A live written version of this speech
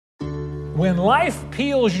When life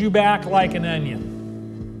peels you back like an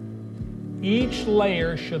onion, each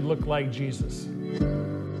layer should look like Jesus.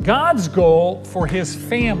 God's goal for His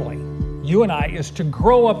family, you and I, is to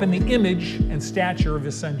grow up in the image and stature of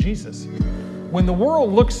His Son Jesus. When the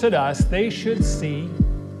world looks at us, they should see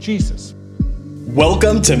Jesus.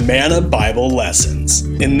 Welcome to Manna Bible Lessons.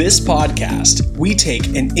 In this podcast, we take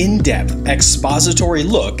an in-depth expository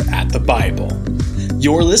look at the Bible.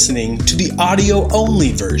 You're listening to the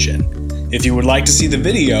audio-only version. If you would like to see the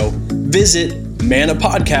video, visit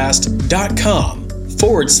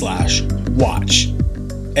mannapodcast.com/watch.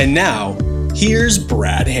 And now, here's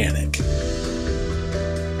Brad Hannock.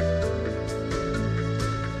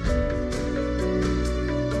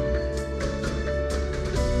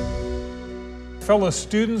 Fellow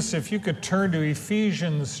students, if you could turn to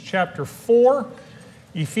Ephesians chapter 4.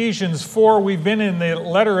 Ephesians 4, we've been in the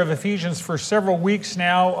letter of Ephesians for several weeks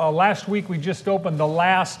now. Last week we just opened the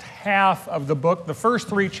last half of the book. The first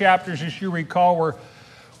three chapters, as you recall,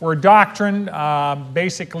 were doctrine,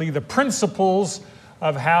 basically the principles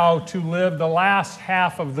of how to live. The last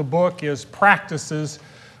half of the book is practices.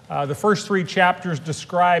 The first three chapters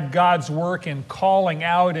describe God's work in calling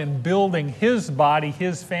out and building His body,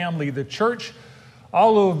 His family, the church.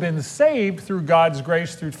 All who have been saved through God's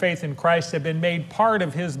grace, through faith in Christ, have been made part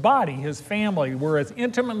of His body, His family. We're as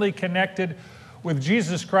intimately connected with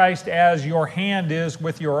Jesus Christ as your hand is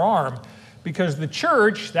with your arm. Because the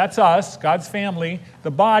church, that's us, God's family,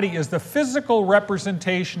 the body is the physical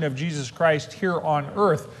representation of Jesus Christ here on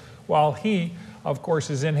earth, while He, of course,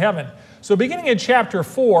 is in heaven. So beginning in chapter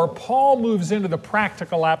 4, Paul moves into the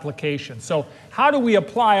practical application. So how do we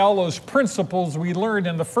apply all those principles we learned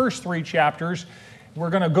in the first three chapters? We're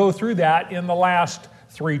going to go through that in the last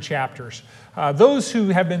three chapters. Those who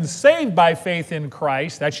have been saved by faith in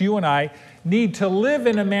Christ, that's you and I, need to live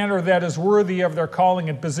in a manner that is worthy of their calling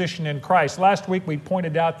and position in Christ. Last week we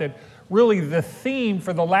pointed out that really the theme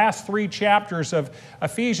for the last three chapters of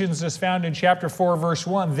Ephesians is found in chapter 4, verse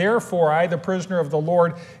 1. Therefore, I, the prisoner of the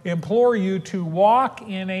Lord, implore you to walk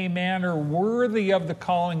in a manner worthy of the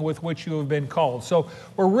calling with which you have been called. So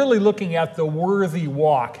we're really looking at the worthy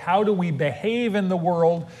walk. How do we behave in the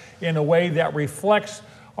world in a way that reflects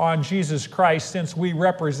on Jesus Christ, since we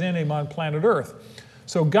represent Him on planet Earth?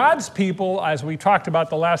 So God's people, as we talked about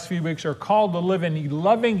the last few weeks, are called to live in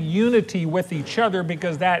loving unity with each other,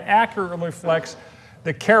 because that accurately reflects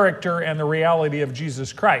the character and the reality of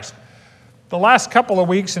Jesus Christ. The last couple of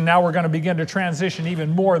weeks, and now we're going to begin to transition even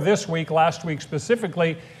more this week, last week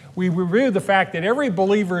specifically, we reviewed the fact that every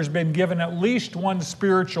believer has been given at least one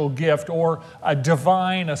spiritual gift or a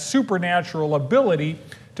divine, a supernatural ability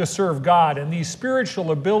to serve God. And these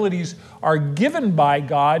spiritual abilities are given by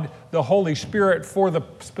God, the Holy Spirit, for the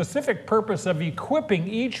specific purpose of equipping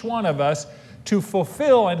each one of us to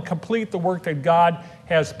fulfill and complete the work that God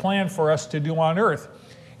has planned for us to do on earth.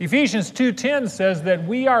 Ephesians 2:10 says that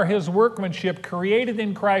we are His workmanship, created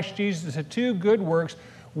in Christ Jesus to do good works,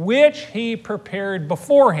 which He prepared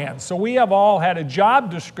beforehand. So we have all had a job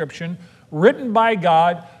description written by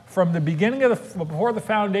God from the beginning of before the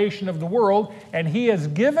foundation of the world, and He has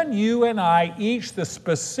given you and I each the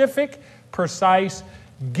specific, precise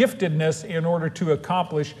giftedness in order to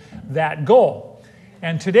accomplish that goal.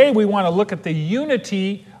 And today we want to look at the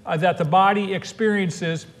unity that the body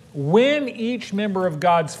experiences when each member of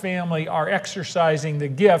God's family are exercising the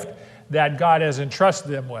gift that God has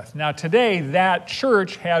entrusted them with. Now today, that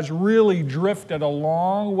church has really drifted a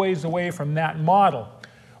long ways away from that model.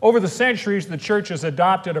 Over the centuries, the church has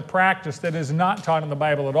adopted a practice that is not taught in the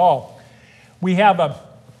Bible at all. We have a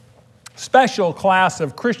special class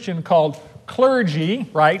of Christian called clergy,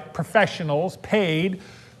 right? Professionals, paid,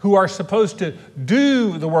 who are supposed to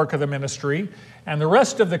do the work of the ministry. And the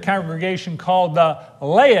rest of the congregation, called the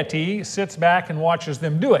laity, sits back and watches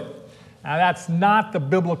them do it. Now, that's not the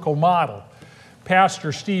biblical model.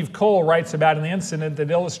 Pastor Steve Cole writes about an incident that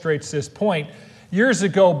illustrates this point. Years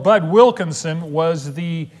ago, Bud Wilkinson was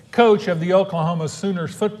the coach of the Oklahoma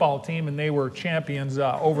Sooners football team, and they were champions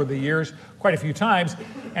over the years quite a few times.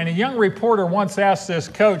 And a young reporter once asked this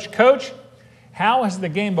coach, "Coach, how has the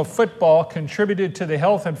game of football contributed to the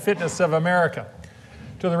health and fitness of America?"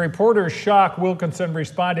 To the reporter's shock, Wilkinson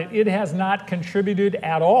responded, "It has not contributed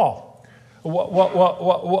at all."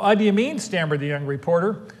 What do you mean?" stammered the young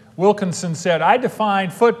reporter. Wilkinson said, "I define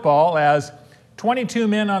football as 22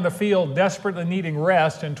 men on the field desperately needing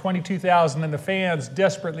rest and 22,000 in the fans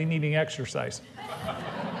desperately needing exercise."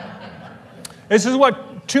 This is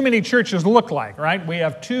what too many churches look like, right? We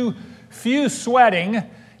have too few sweating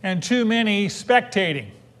and too many spectating.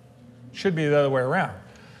 Should be the other way around.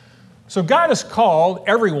 So God has called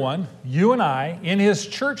everyone, you and I, in His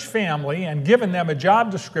church family and given them a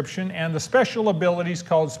job description and the special abilities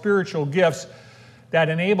called spiritual gifts that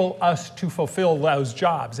enable us to fulfill those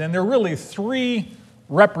jobs. And there are really three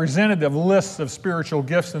representative lists of spiritual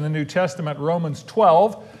gifts in the New Testament: Romans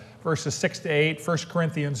 12, verses 6 to 8, 1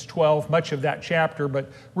 Corinthians 12, much of that chapter,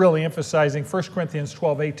 but really emphasizing 1 Corinthians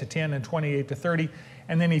 12, 8 to 10 and 28 to 30,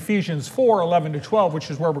 and then Ephesians 4, 11 to 12,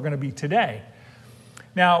 which is where we're going to be today.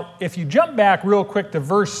 Now, if you jump back real quick to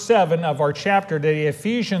verse 7 of our chapter today,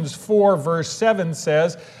 Ephesians 4, verse 7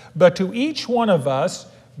 says, "But to each one of us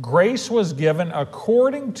grace was given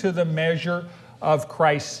according to the measure of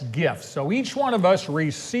Christ's gift." So each one of us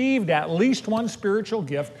received at least one spiritual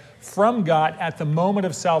gift from God at the moment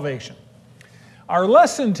of salvation. Our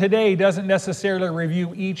lesson today doesn't necessarily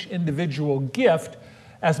review each individual gift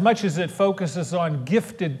as much as it focuses on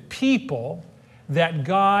gifted people that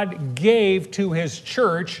God gave to His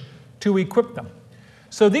church to equip them.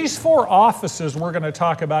 So these four offices we're going to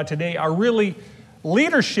talk about today are really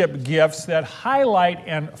leadership gifts that highlight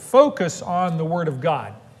and focus on the Word of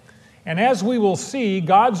God. And as we will see,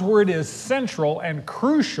 God's Word is central and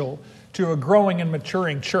crucial to a growing and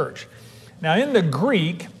maturing church. Now in the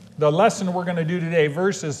Greek, the lesson we're going to do today,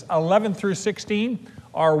 verses 11 through 16,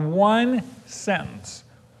 are one sentence.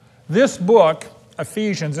 This book,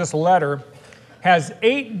 Ephesians, this letter, has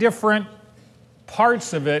 8 different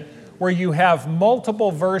parts of it where you have multiple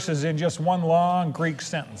verses in just one long Greek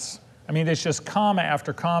sentence. I mean, it's just comma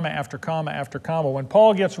after comma after comma after comma. When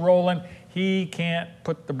Paul gets rolling, he can't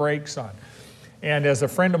put the brakes on. And as a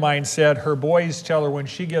friend of mine said, her boys tell her when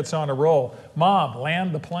she gets on a roll, "Mom,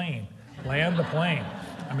 land the plane, land the plane."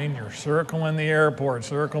 I mean, you're circling the airport,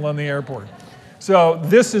 circling the airport. So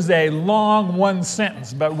this is a long one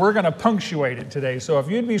sentence, but we're going to punctuate it today. So if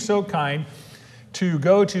you'd be so kind to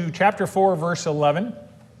go to chapter 4, verse 11.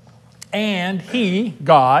 "And He,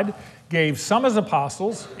 God, gave some as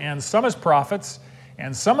apostles, and some as prophets,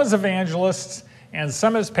 and some as evangelists, and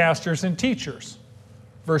some as pastors and teachers."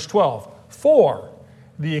 Verse 12. "For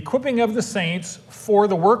the equipping of the saints for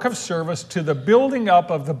the work of service to the building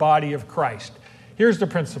up of the body of Christ." Here's the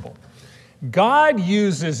principle. God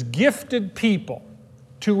uses gifted people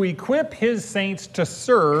to equip His saints to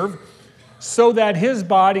serve so that His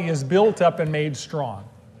body is built up and made strong.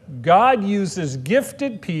 God uses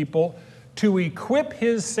gifted people to equip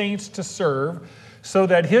His saints to serve so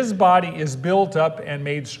that His body is built up and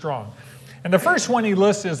made strong. And the first one He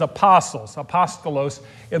lists is apostles, apostolos.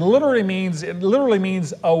 It literally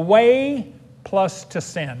means away plus to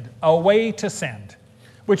send, away to send,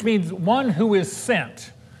 which means one who is sent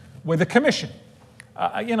with a commission.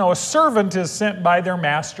 A servant is sent by their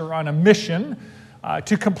master on a mission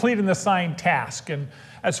to complete an assigned task. And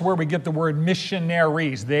that's where we get the word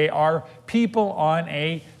missionaries. They are people on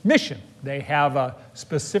a mission. They have a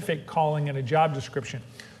specific calling and a job description.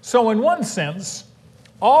 So in one sense,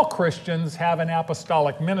 all Christians have an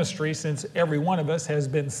apostolic ministry since every one of us has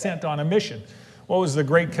been sent on a mission. What was the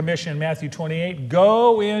Great Commission in Matthew 28?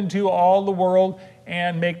 Go into all the world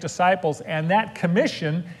and make disciples. And that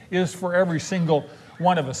commission is for every single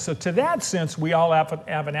one of us. So to that sense, we all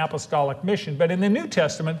have an apostolic mission. But in the New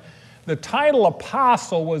Testament, the title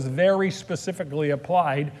apostle was very specifically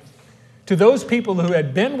applied to those people who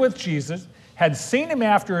had been with Jesus, had seen Him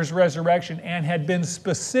after His resurrection, and had been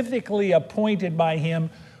specifically appointed by Him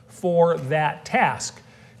for that task.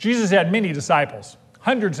 Jesus had many disciples.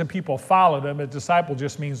 Hundreds of people followed Him. A disciple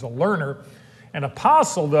just means a learner. An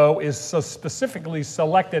apostle, though, is so specifically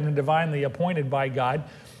selected and divinely appointed by God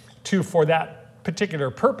for that particular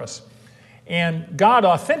purpose. And God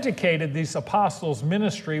authenticated these apostles'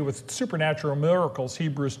 ministry with supernatural miracles,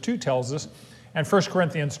 Hebrews 2 tells us. And 1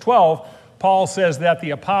 Corinthians 12, Paul says that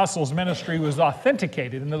the apostles' ministry was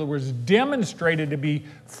authenticated, in other words, demonstrated to be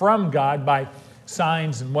from God by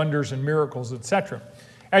signs and wonders and miracles, etc.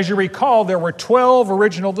 As you recall, there were 12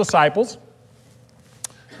 original disciples.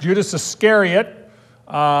 Judas Iscariot,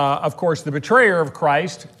 of course, the betrayer of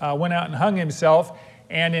Christ, went out and hung himself.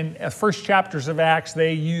 And in the first chapters of Acts,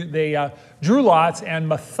 they drew lots, and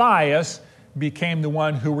Matthias became the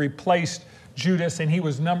one who replaced Judas, and he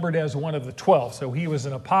was numbered as one of the 12. So he was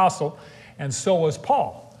an apostle, and so was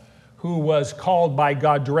Paul, who was called by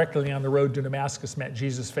God directly on the road to Damascus, met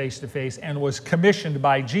Jesus face to face, and was commissioned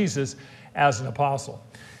by Jesus as an apostle.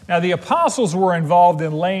 Now, the apostles were involved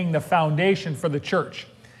in laying the foundation for the church,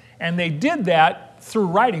 and they did that through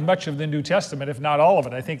writing much of the New Testament, if not all of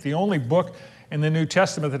it. I think the only book in the New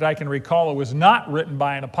Testament that I can recall that was not written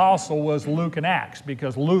by an apostle was Luke and Acts,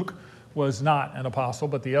 because Luke was not an apostle,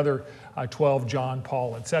 but the other 12, John,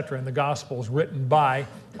 Paul, etc., and the Gospels written by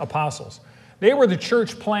apostles. They were the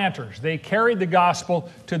church planters. They carried the gospel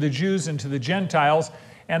to the Jews and to the Gentiles.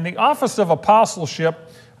 And the office of apostleship,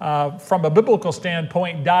 from a biblical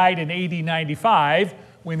standpoint, died in AD 95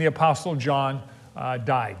 when the Apostle John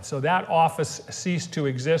died. So that office ceased to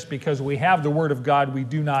exist because we have the Word of God. We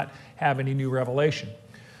do not have any new revelation.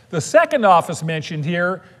 The second office mentioned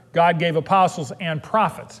here, God gave apostles and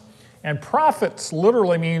prophets. And prophets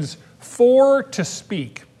literally means for to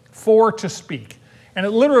speak, for to speak. And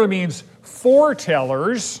it literally means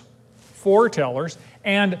foretellers,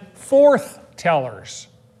 and forthtellers.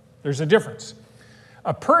 There's a difference.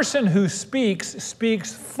 A person who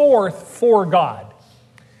speaks forth for God.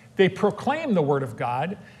 They proclaim the Word of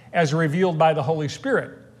God as revealed by the Holy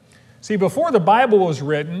Spirit. See, before the Bible was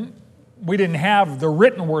written, we didn't have the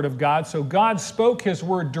written Word of God, so God spoke His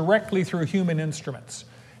Word directly through human instruments.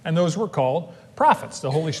 And those were called prophets.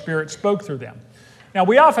 The Holy Spirit spoke through them. Now,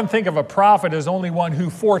 we often think of a prophet as only one who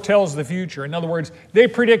foretells the future. In other words, they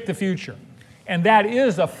predict the future. And that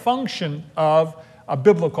is a function of a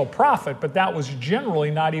biblical prophet, but that was generally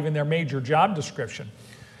not even their major job description.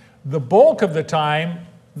 The bulk of the time,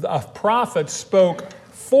 a prophet spoke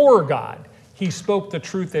for God. He spoke the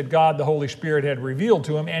truth that God, the Holy Spirit, had revealed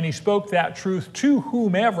to him, and he spoke that truth to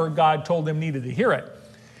whomever God told him needed to hear it.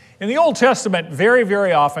 In the Old Testament, very,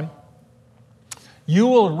 very often, you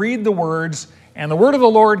will read the words, and the word of the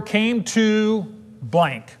Lord came to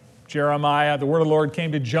blank. Jeremiah, the word of the Lord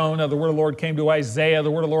came to Jonah, the word of the Lord came to Isaiah,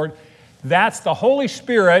 the word of the Lord. That's the Holy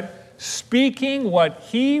Spirit speaking what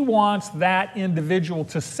He wants that individual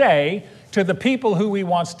to say to the people who He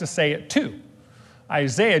wants to say it to.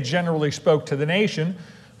 Isaiah generally spoke to the nation.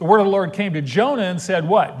 The word of the Lord came to Jonah and said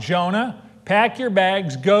what? Jonah, pack your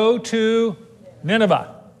bags, go to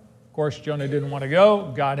Nineveh. Of course, Jonah didn't want to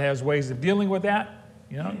go. God has ways of dealing with that.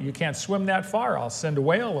 You know, you can't swim that far. I'll send a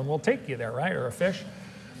whale and we'll take you there, right? Or a fish.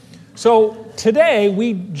 So today,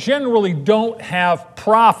 we generally don't have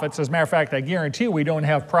prophets. As a matter of fact, I guarantee we don't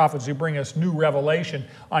have prophets who bring us new revelation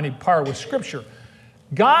on par with Scripture.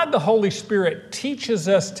 God, the Holy Spirit, teaches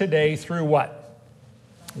us today through what?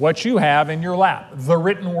 What you have in your lap, the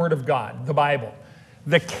written Word of God, the Bible.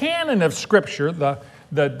 The canon of Scripture, the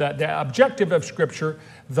objective of Scripture,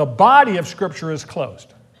 the body of Scripture is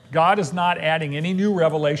closed. God is not adding any new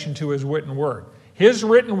revelation to His written Word. His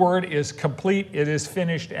written Word is complete. It is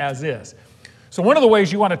finished as is. So one of the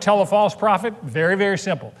ways you want to tell a false prophet, very, very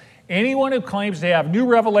simple. Anyone who claims to have new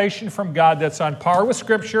revelation from God that's on par with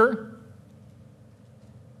Scripture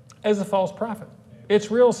is a false prophet.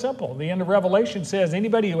 It's real simple. The end of Revelation says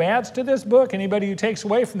anybody who adds to this book, anybody who takes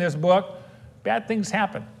away from this book, bad things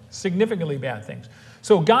happen, significantly bad things.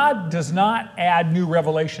 So God does not add new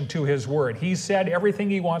revelation to His Word. He said everything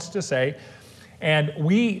He wants to say. And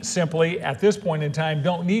we simply, at this point in time,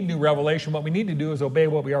 don't need new revelation. What we need to do is obey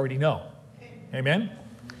what we already know. Amen?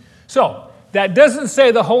 So, that doesn't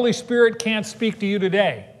say the Holy Spirit can't speak to you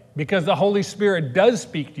today, because the Holy Spirit does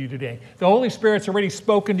speak to you today. The Holy Spirit's already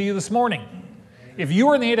spoken to you this morning. If you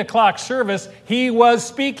were in the 8 o'clock service, He was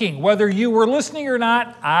speaking. Whether you were listening or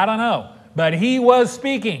not, I don't know. But He was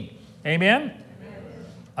speaking. Amen?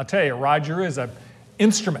 I'll tell you, Roger is an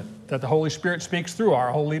instrument that the Holy Spirit speaks through.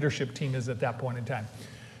 Our whole leadership team is at that point in time.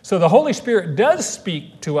 So the Holy Spirit does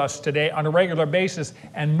speak to us today on a regular basis,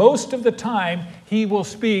 and most of the time He will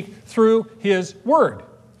speak through His Word.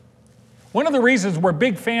 One of the reasons we're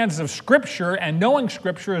big fans of Scripture and knowing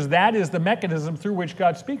Scripture is that is the mechanism through which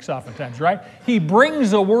God speaks oftentimes, right? He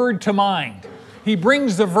brings a word to mind. He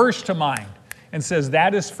brings a verse to mind and says,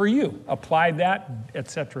 that is for you. Apply that,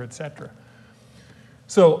 etc., etc.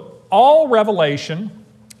 So all revelation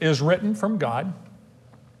is written from God.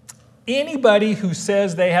 Anybody who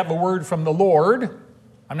says they have a word from the Lord,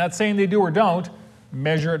 I'm not saying they do or don't,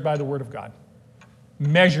 measure it by the Word of God.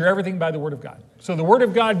 Measure everything by the Word of God. So the Word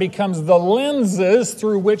of God becomes the lenses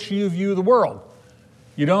through which you view the world.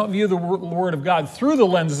 You don't view the Word of God through the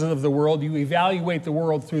lenses of the world. You evaluate the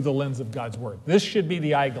world through the lens of God's Word. This should be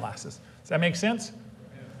the eyeglasses. Does that make sense?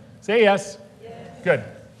 Say yes. Yes. Good.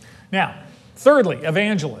 Now, thirdly,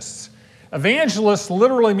 evangelists. Evangelists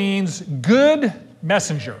literally means good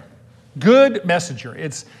messenger. Good messenger.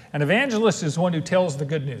 An evangelist is one who tells the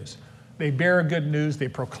good news. They bear good news. They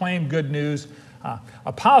proclaim good news.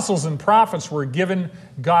 Apostles and prophets were given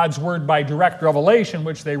God's word by direct revelation,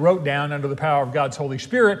 which they wrote down under the power of God's Holy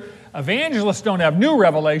Spirit. Evangelists don't have new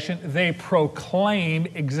revelation. They proclaim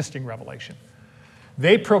existing revelation.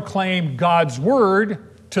 They proclaim God's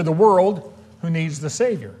word to the world who needs the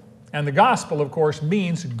Savior. And the gospel, of course,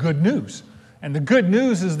 means good news. And the good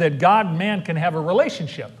news is that God and man can have a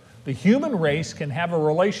relationship. The human race can have a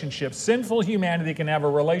relationship. Sinful humanity can have a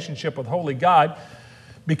relationship with holy God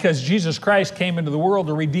because Jesus Christ came into the world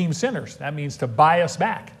to redeem sinners. That means to buy us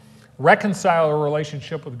back, reconcile our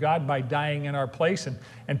relationship with God by dying in our place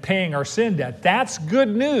and paying our sin debt. That's good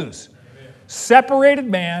news. Amen. Separated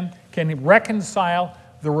man can reconcile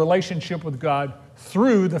the relationship with God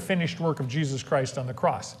through the finished work of Jesus Christ on the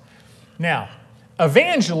cross. Now,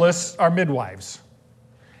 evangelists are midwives.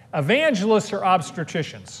 Evangelists are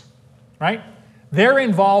obstetricians, right? They're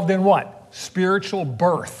involved in what? Spiritual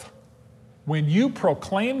birth. When you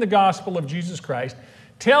proclaim the gospel of Jesus Christ,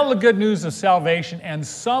 tell the good news of salvation, and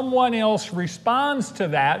someone else responds to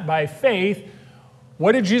that by faith,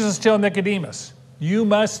 what did Jesus tell Nicodemus? You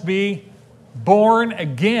must be born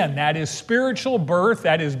again. That is spiritual birth.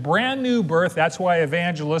 That is brand new birth. That's why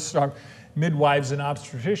evangelists are midwives and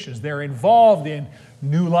obstetricians. They're involved in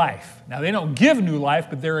new life. Now, they don't give new life,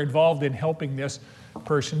 but they're involved in helping this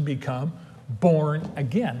person become born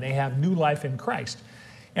again. They have new life in Christ.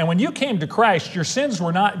 And when you came to Christ, your sins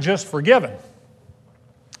were not just forgiven.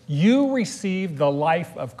 You received the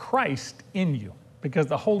life of Christ in you because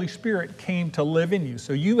the Holy Spirit came to live in you.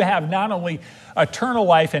 So you have not only eternal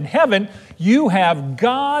life in heaven, you have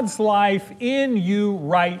God's life in you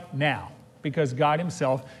right now because God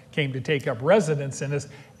himself came to take up residence in us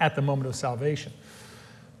at the moment of salvation.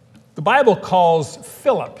 The Bible calls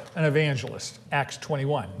Philip an evangelist, Acts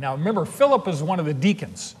 21. Now remember, Philip is one of the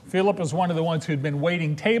deacons. Philip is one of the ones who'd been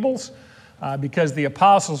waiting tables because the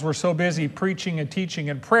apostles were so busy preaching and teaching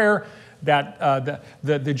and prayer that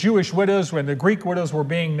the Jewish widows, when the Greek widows were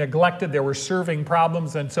being neglected, there were serving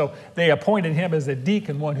problems, and so they appointed him as a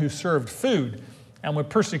deacon, one who served food. And when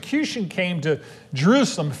persecution came to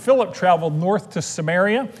Jerusalem, Philip traveled north to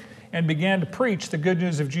Samaria and began to preach the good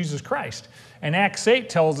news of Jesus Christ. And Acts 8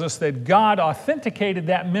 tells us that God authenticated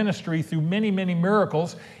that ministry through many, many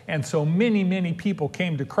miracles, and so many, many people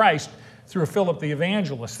came to Christ through Philip the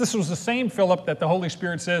evangelist. This was the same Philip that the Holy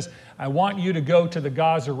Spirit says, I want you to go to the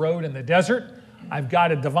Gaza Road in the desert. I've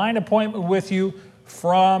got a divine appointment with you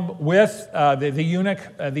with the eunuch,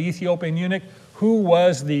 the Ethiopian eunuch, who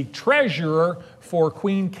was the treasurer for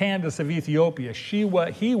Queen Candace of Ethiopia. He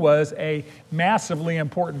was a massively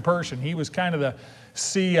important person. He was kind of the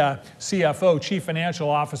CFO, Chief Financial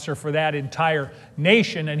Officer for that entire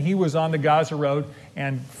nation, and he was on the Gaza Road,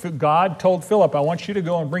 and God told Philip, I want you to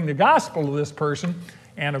go and bring the gospel to this person,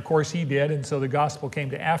 and of course he did, and so the gospel came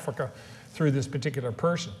to Africa through this particular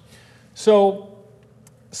person. So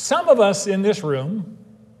some of us in this room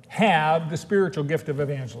have the spiritual gift of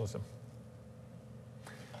evangelism.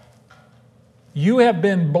 You have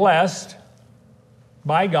been blessed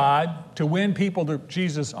by God to win people to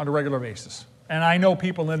Jesus on a regular basis. And I know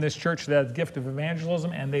people in this church that have the gift of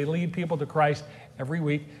evangelism, and they lead people to Christ every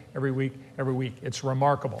week, every week, every week. It's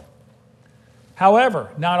remarkable. However,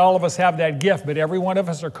 not all of us have that gift, but every one of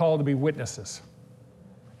us are called to be witnesses.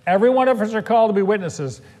 Every one of us are called to be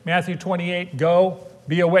witnesses. Matthew 28, go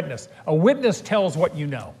be a witness. A witness tells what you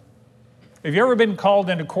know. Have you ever been called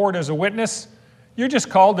into court as a witness? You're just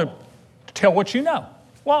called to tell what you know.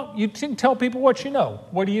 Well, you can tell people what you know.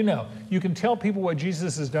 What do you know? You can tell people what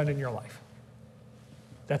Jesus has done in your life.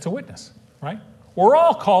 That's a witness, right? We're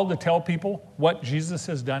all called to tell people what Jesus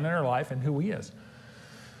has done in our life and who he is.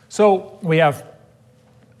 So we have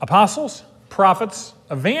apostles, prophets,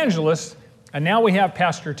 evangelists, and now we have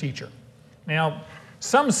pastor-teacher. Now,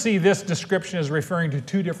 some see this description as referring to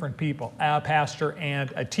two different people, a pastor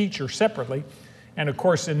and a teacher separately. And of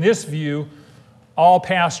course, in this view, all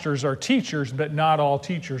pastors are teachers, but not all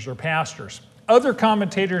teachers are pastors. Other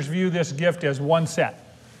commentators view this gift as one set.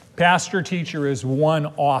 Pastor-teacher is one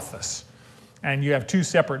office, and you have two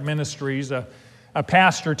separate ministries. A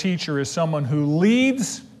pastor-teacher is someone who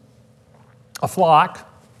leads a flock,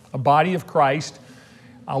 a body of Christ,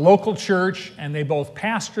 a local church, and they both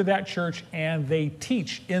pastor that church and they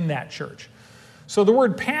teach in that church. So the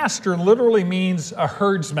word pastor literally means a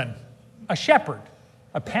herdsman, a shepherd.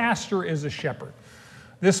 A pastor is a shepherd.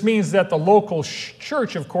 This means that the local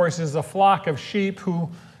church, of course, is a flock of sheep who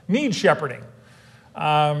need shepherding.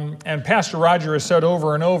 And Pastor Roger has said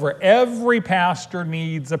over and over, every pastor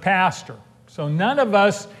needs a pastor. So none of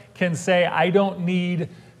us can say, I don't need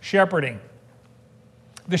shepherding.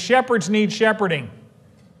 The shepherds need shepherding.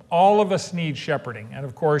 All of us need shepherding. And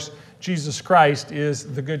of course, Jesus Christ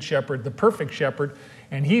is the good shepherd, the perfect shepherd.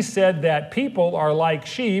 And he said that people are like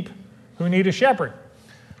sheep who need a shepherd.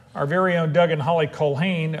 Our very own Doug and Holly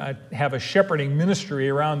Colhane have a shepherding ministry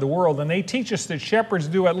around the world, and they teach us that shepherds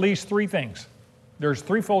do at least three things. There's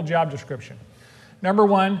threefold job description. Number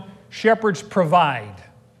one, shepherds provide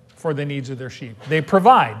for the needs of their sheep. They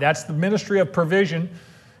provide. That's the ministry of provision.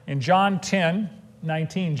 In John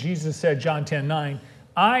 10:19, Jesus said, John 10:9,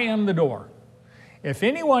 I am the door. If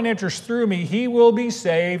anyone enters through me, he will be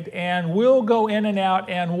saved and will go in and out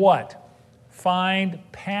and what? Find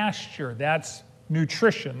pasture. That's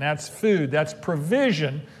nutrition, that's food, that's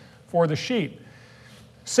provision for the sheep.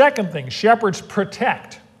 Second thing, shepherds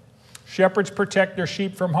protect. Shepherds protect their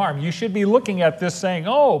sheep from harm. You should be looking at this saying,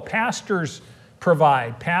 oh, pastors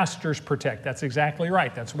provide, pastors protect. That's exactly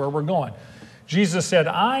right. That's where we're going. Jesus said,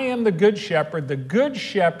 I am the good shepherd. The good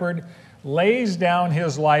shepherd lays down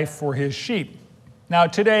his life for his sheep. Now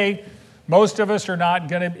today, most of us are not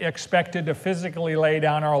going to be expected to physically lay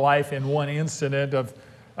down our life in one incident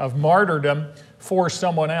of martyrdom for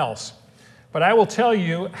someone else. But I will tell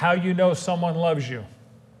you how you know someone loves you.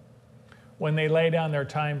 When they lay down their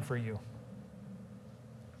time for you.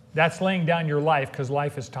 That's laying down your life, because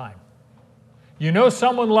life is time. You know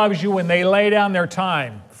someone loves you when they lay down their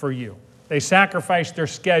time for you. They sacrifice their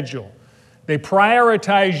schedule. They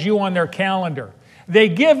prioritize you on their calendar. They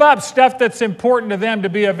give up stuff that's important to them to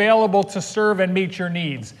be available to serve and meet your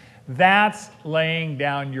needs. That's laying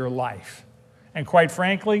down your life. And quite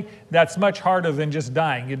frankly, that's much harder than just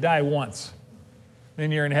dying. You die once.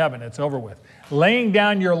 Then you're in heaven. It's over with. Laying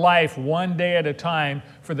down your life one day at a time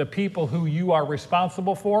for the people who you are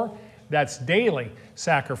responsible for, that's daily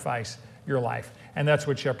sacrifice your life. And that's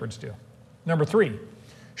what shepherds do. Number 3,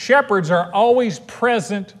 shepherds are always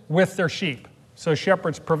present with their sheep. So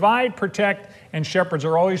shepherds provide, protect, and shepherds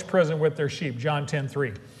are always present with their sheep. John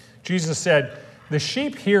 10:3. Jesus said, the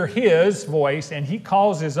sheep hear his voice, and he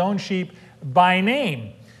calls his own sheep by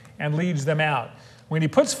name and leads them out. When he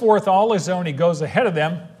puts forth all his own, he goes ahead of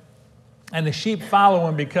them, and the sheep follow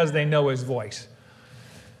him because they know his voice.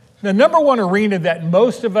 The number one arena that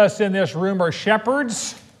most of us in this room are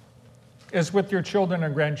shepherds is with your children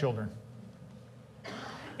and grandchildren.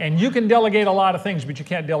 And you can delegate a lot of things, but you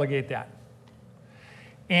can't delegate that.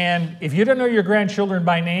 And if you don't know your grandchildren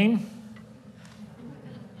by name,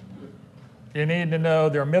 you need to know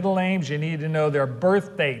their middle names, you need to know their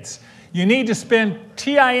birth dates. You need to spend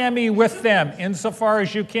time with them insofar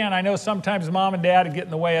as you can. I know sometimes mom and dad get in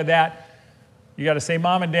the way of that. You got to say,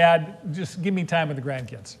 Mom and Dad, just give me time with the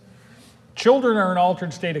grandkids. Children are an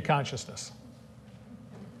altered state of consciousness.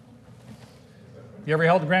 You ever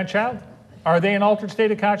held a grandchild? Are they an altered state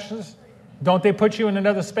of consciousness? Don't they put you in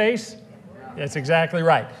another space? That's exactly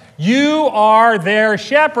right. You are their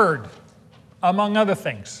shepherd, among other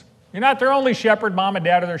things. You're not their only shepherd. Mom and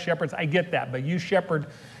Dad are their shepherds. I get that. But you shepherd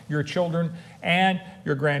your children and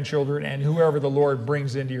your grandchildren and whoever the Lord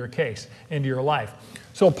brings into your case, into your life.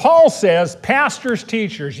 So Paul says, pastors,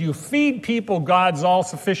 teachers, you feed people God's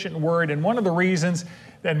all-sufficient word. And one of the reasons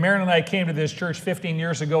that Marilyn and I came to this church 15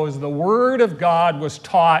 years ago is the word of God was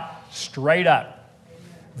taught straight up.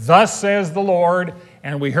 Thus says the Lord,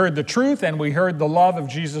 and we heard the truth and we heard the love of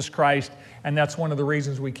Jesus Christ, and that's one of the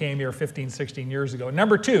reasons we came here 15, 16 years ago.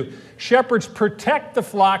 Number 2, shepherds protect the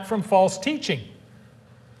flock from false teaching.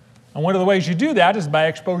 And one of the ways you do that is by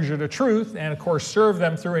exposure to truth and, of course, serve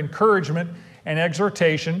them through encouragement and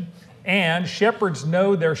exhortation. And shepherds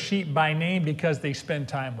know their sheep by name because they spend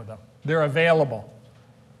time with them. They're available.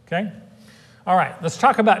 Okay? All right, let's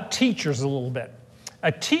talk about teachers a little bit.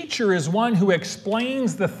 A teacher is one who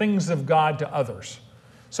explains the things of God to others.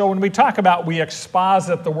 So when we talk about we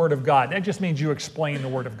exposit the Word of God, that just means you explain the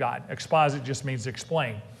Word of God. Exposit just means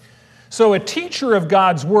explain. So a teacher of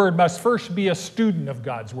God's Word must first be a student of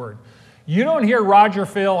God's Word. You don't hear Roger,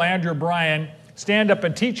 Phil, Andrew, Brian stand up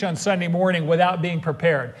and teach on Sunday morning without being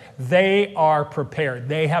prepared. They are prepared.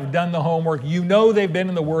 They have done the homework. You know they've been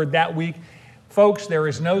in the Word that week. Folks, there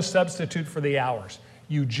is no substitute for the hours.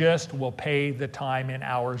 You just will pay the time in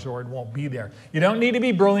hours or it won't be there. You don't need to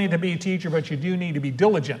be brilliant to be a teacher, but you do need to be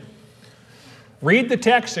diligent. Read the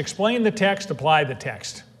text, explain the text, apply the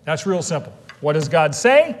text. That's real simple. What does God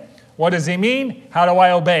say? What does He mean? How do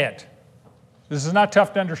I obey it? This is not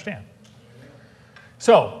tough to understand.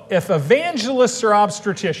 So, if evangelists are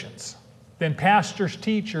obstetricians, then pastors,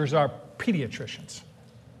 teachers are pediatricians.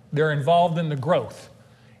 They're involved in the growth,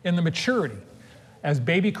 in the maturity, as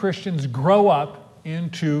baby Christians grow up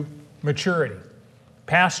into maturity.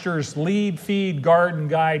 Pastors lead, feed, guard, and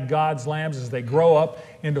guide God's lambs as they grow up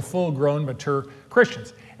into full-grown, mature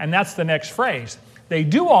Christians. And that's the next phrase. They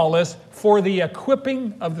do all this for the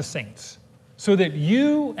equipping of the saints, so that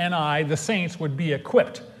you and I, the saints, would be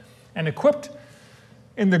equipped. And equipped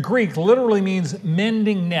in the Greek literally means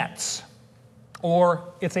mending nets,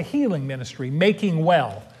 or it's a healing ministry, making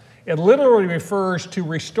well. It literally refers to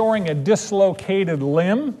restoring a dislocated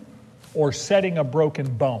limb or setting a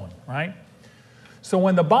broken bone, right? So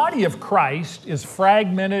when the body of Christ is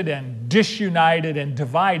fragmented and disunited and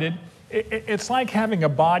divided, It's like having a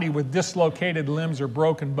body with dislocated limbs or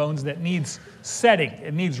broken bones that needs setting,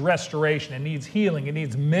 it needs restoration, it needs healing, it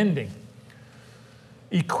needs mending.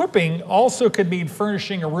 Equipping also could mean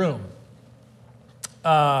furnishing a room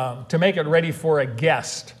to make it ready for a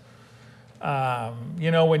guest.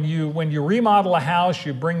 When you remodel a house,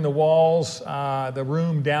 you bring the walls, the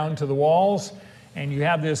room down to the walls, and you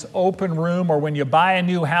have this open room. Or when you buy a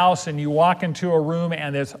new house and you walk into a room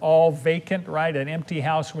and it's all vacant, right? An empty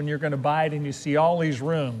house when you're going to buy it, and you see all these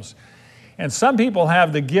rooms. And some people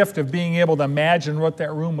have the gift of being able to imagine what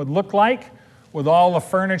that room would look like with all the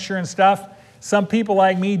furniture and stuff. Some people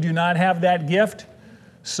like me do not have that gift.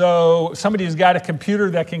 So somebody who's got a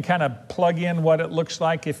computer that can kind of plug in what it looks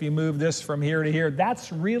like if you move this from here to here,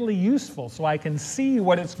 that's really useful, so I can see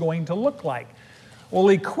what it's going to look like. Well,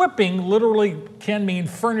 equipping literally can mean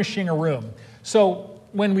furnishing a room. So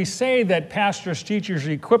when we say that pastors, teachers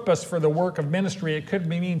equip us for the work of ministry, it could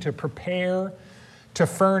mean to prepare, to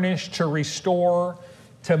furnish, to restore,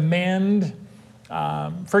 to mend.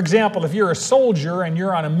 For example, if you're a soldier and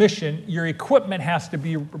you're on a mission, your equipment has to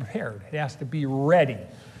be prepared. It has to be ready.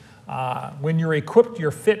 When you're equipped,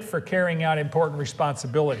 you're fit for carrying out important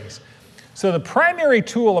responsibilities. So the primary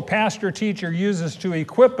tool a pastor or teacher uses to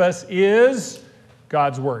equip us is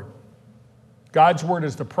God's Word. God's Word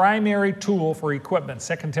is the primary tool for equipment.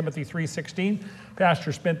 2 Timothy 3:16.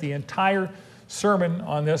 Pastor spent the entire sermon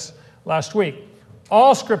on this last week.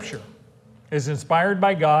 All Scripture is inspired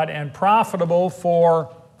by God and profitable for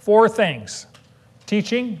 4 things: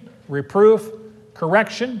 teaching, reproof,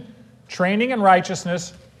 correction, training in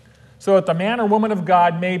righteousness, so that the man or woman of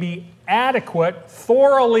God may be adequate,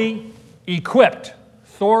 thoroughly equipped,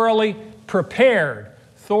 thoroughly prepared,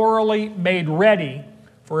 thoroughly made ready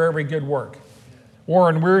for every good work.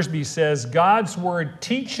 Warren Wiersbe says, God's Word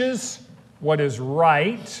teaches what is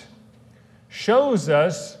right, shows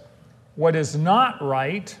us what is not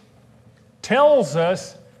right, tells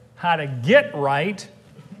us how to get right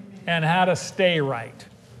and how to stay right.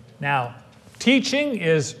 Now, teaching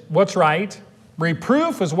is what's right,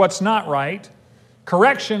 reproof is what's not right,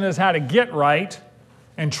 correction is how to get right,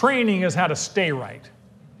 and training is how to stay right.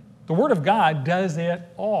 The Word of God does it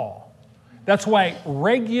all. That's why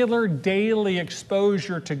regular daily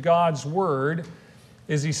exposure to God's Word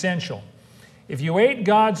is essential. If you ate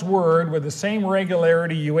God's Word with the same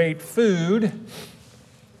regularity you ate food,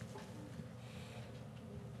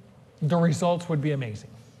 the results would be amazing.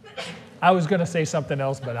 I was going to say something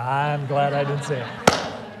else, but I'm glad I didn't say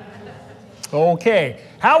it. Okay,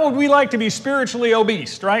 how would we like to be spiritually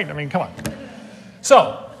obese, right? I mean, come on.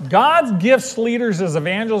 So, God gifts leaders as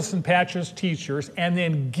evangelists and pastors, teachers, and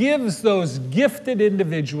then gives those gifted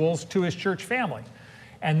individuals to His church family.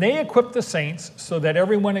 And they equip the saints so that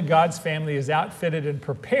everyone in God's family is outfitted and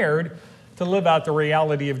prepared to live out the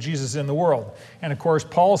reality of Jesus in the world. And of course,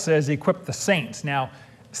 Paul says, equip the saints. Now,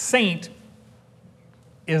 saint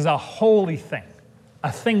is a holy thing,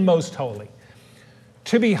 a thing most holy.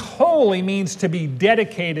 To be holy means to be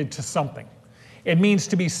dedicated to something. It means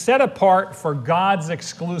to be set apart for God's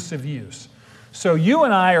exclusive use. So you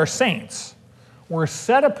and I are saints. We're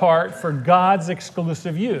set apart for God's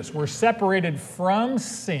exclusive use. We're separated from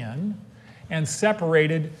sin and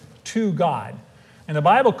separated to God. And the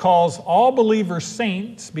Bible calls all believers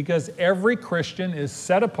saints because every Christian is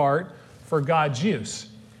set apart for God's use.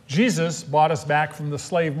 Jesus bought us back from the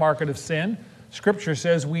slave market of sin. Scripture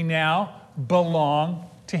says we now belong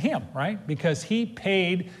to Him, right? Because He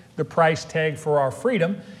paid the price tag for our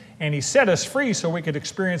freedom, and He set us free so we could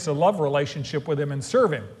experience a love relationship with Him and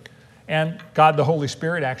serve Him. And God, the Holy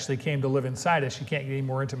Spirit, actually came to live inside us. You can't get any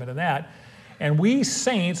more intimate than that. And we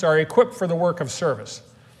saints are equipped for the work of service.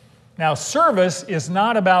 Now, service is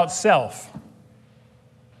not about self.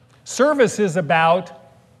 Service is about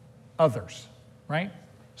others, right?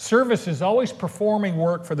 Service is always performing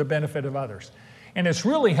work for the benefit of others. And it's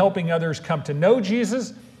really helping others come to know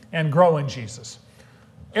Jesus and grow in Jesus.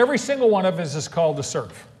 Every single one of us is called to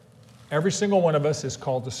serve. Every single one of us is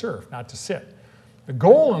called to serve, not to sit. The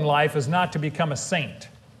goal in life is not to become a saint.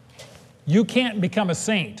 You can't become a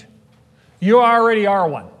saint. You already are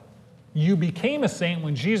one. You became a saint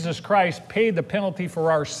when Jesus Christ paid the penalty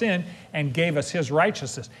for our sin and gave us His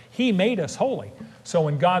righteousness. He made us holy. So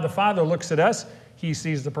when God the Father looks at us, He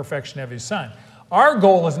sees the perfection of His Son. Our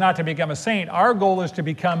goal is not to become a saint. Our goal is to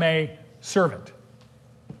become a servant,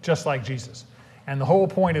 just like Jesus. And the whole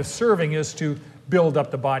point of serving is to build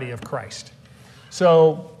up the body of Christ.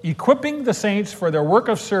 So equipping the saints for their work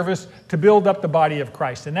of service to build up the body of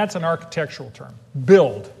Christ. And that's an architectural term.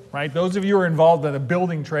 Build, right? Those of you who are involved in the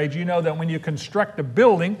building trade, you know that when you construct a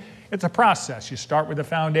building, it's a process. You start with the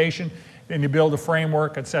foundation, Then you build a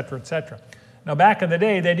framework, et cetera, et cetera. Now, back in the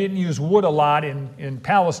day, they didn't use wood a lot in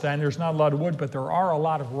Palestine. There's not a lot of wood, but there are a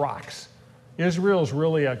lot of rocks. Israel is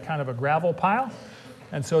really a kind of a gravel pile.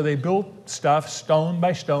 And so they built stuff stone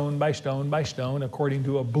by stone by stone by stone according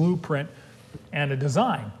to a blueprint and a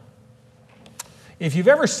design. If you've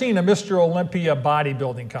ever seen a Mr. Olympia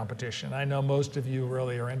bodybuilding competition, I know most of you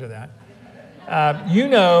really are into that, you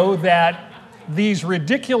know that these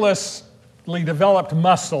ridiculously developed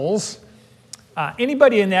muscles,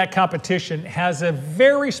 anybody in that competition has a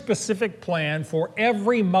very specific plan for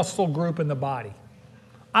every muscle group in the body.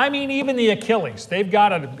 I mean, even the Achilles. They've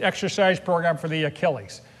got an exercise program for the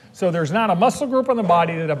Achilles. So there's not a muscle group in the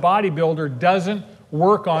body that a bodybuilder doesn't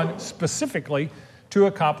work on specifically to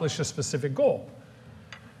accomplish a specific goal.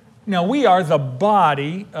 Now, we are the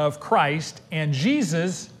body of Christ, and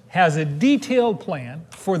Jesus has a detailed plan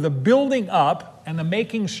for the building up and the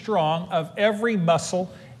making strong of every muscle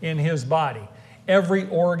in his body, every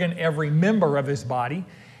organ, every member of his body.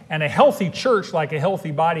 And a healthy church, like a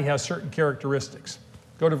healthy body, has certain characteristics.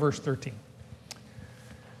 Go to verse 13.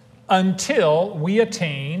 Until we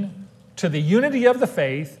attain to the unity of the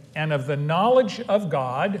faith and of the knowledge of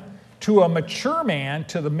God, to a mature man,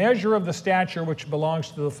 to the measure of the stature which belongs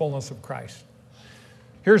to the fullness of Christ.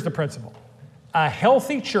 Here's the principle. A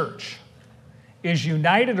healthy church is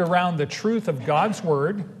united around the truth of God's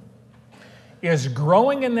word, is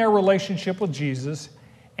growing in their relationship with Jesus,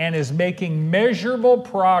 and is making measurable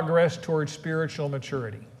progress towards spiritual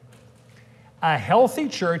maturity. A healthy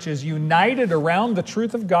church is united around the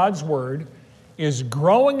truth of God's word, is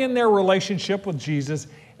growing in their relationship with Jesus,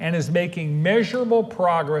 and is making measurable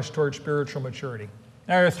progress towards spiritual maturity.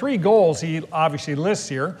 Now, there are three goals he obviously lists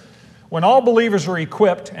here. When all believers are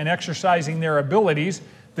equipped and exercising their abilities,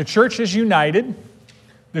 the church is united,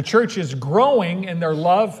 the church is growing in their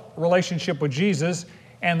love relationship with Jesus,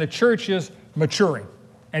 and the church is maturing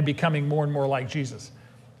and becoming more and more like Jesus.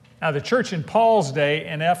 Now, the church in Paul's day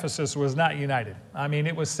in Ephesus was not united. I mean,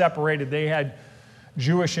 it was separated. They had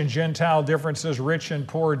Jewish and Gentile differences, rich and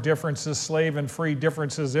poor differences, slave and free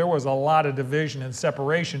differences. There was a lot of division and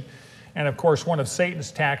separation. And of course, one of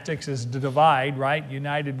Satan's tactics is to divide, right?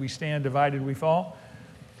 United we stand, divided we fall.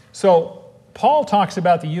 So Paul talks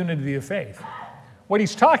about the unity of faith. What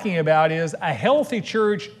he's talking about is a healthy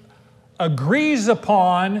church agrees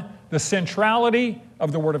upon the centrality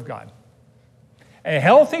of the Word of God. A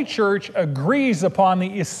healthy church agrees upon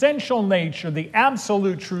the essential nature, the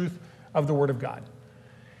absolute truth of the Word of God.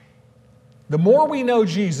 The more we know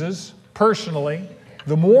Jesus personally,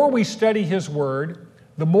 the more we study His Word,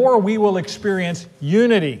 the more we will experience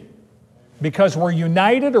unity because we're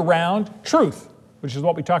united around truth, which is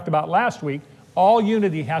what we talked about last week. All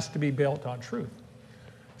unity has to be built on truth.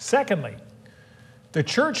 Secondly, the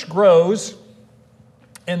church grows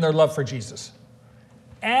in their love for Jesus.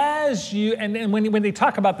 When they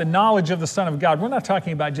talk about the knowledge of the Son of God, we're not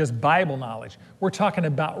talking about just Bible knowledge. We're talking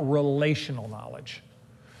about relational knowledge.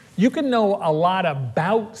 You can know a lot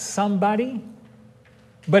about somebody,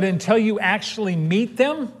 but until you actually meet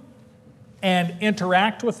them and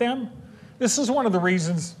interact with them, this is one of the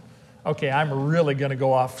reasons, okay, I'm really going to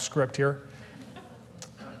go off script here.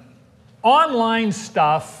 Online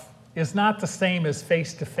stuff is not the same as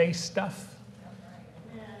face-to-face stuff.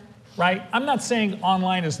 Right? I'm not saying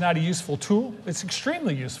online is not a useful tool. It's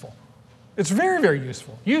extremely useful. It's very, very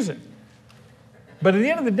useful. Use it. But at the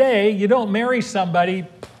end of the day, you don't marry somebody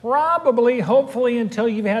probably, hopefully, until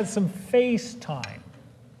you've had some face time.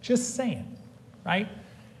 Just saying, right?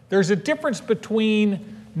 There's a difference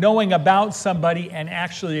between knowing about somebody and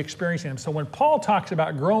actually experiencing them. So when Paul talks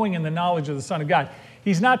about growing in the knowledge of the Son of God,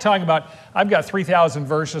 he's not talking about, I've got 3,000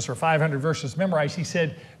 verses or 500 verses memorized. He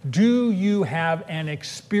said, do you have an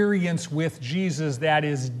experience with Jesus that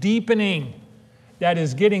is deepening, that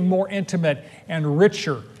is getting more intimate and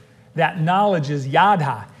richer? That knowledge is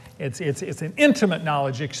yadha. It's an intimate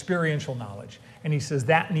knowledge, experiential knowledge. And he says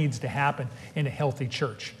that needs to happen in a healthy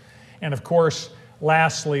church. And of course,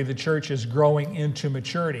 lastly, the church is growing into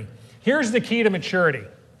maturity. Here's the key to maturity.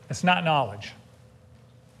 It's not knowledge.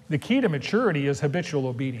 The key to maturity is habitual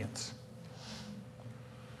obedience.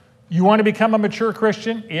 You want to become a mature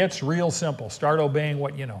Christian? It's real simple. Start obeying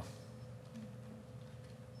what you know.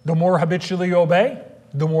 The more habitually you obey,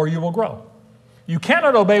 the more you will grow. You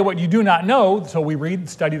cannot obey what you do not know, so we read and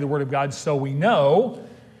study the Word of God so we know.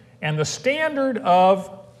 And the standard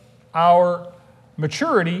of our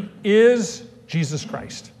maturity is Jesus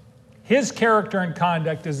Christ. His character and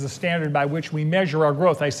conduct is the standard by which we measure our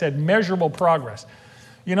growth. I said measurable progress.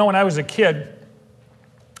 You know, when I was a kid,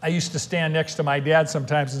 I used to stand next to my dad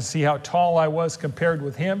sometimes and see how tall I was compared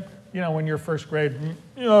with him. when you're first grade,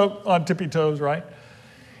 on tippy toes, right?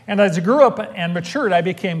 And as I grew up and matured, I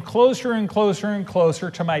became closer and closer and closer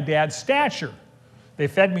to my dad's stature. They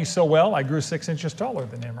fed me so well, I grew 6 inches taller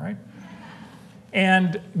than him, right?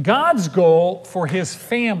 And God's goal for his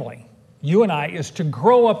family, you and I, is to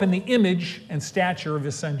grow up in the image and stature of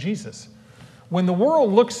his son Jesus. When the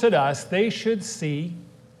world looks at us, they should see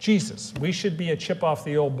Jesus. We should be a chip off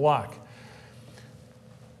the old block.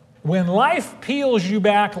 When life peels you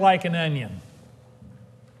back like an onion,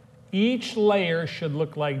 each layer should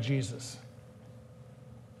look like Jesus.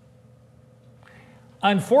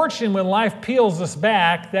 Unfortunately, when life peels us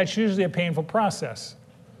back, that's usually a painful process.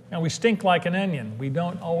 And we stink like an onion. We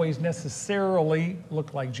don't always necessarily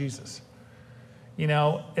look like Jesus.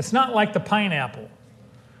 It's not like the pineapple.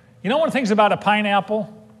 One of the things about a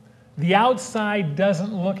pineapple? The outside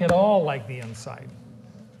doesn't look at all like the inside.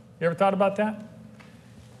 You ever thought about that?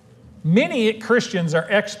 Many Christians are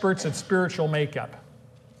experts at spiritual makeup.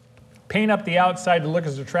 Paint up the outside to look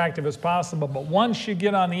as attractive as possible, but once you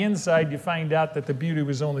get on the inside, you find out that the beauty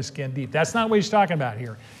was only skin deep. That's not what he's talking about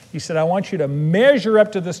here. He said, I want you to measure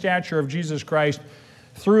up to the stature of Jesus Christ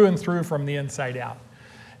through and through from the inside out.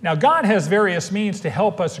 Now, God has various means to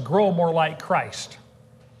help us grow more like Christ.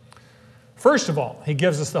 First of all, he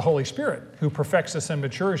gives us the Holy Spirit, who perfects us and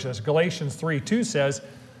matures us. Galatians 3:2 says,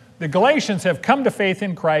 the Galatians have come to faith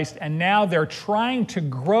in Christ, and now they're trying to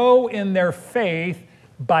grow in their faith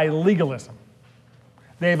by legalism.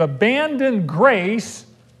 They've abandoned grace,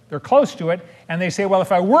 they're close to it, and they say, well,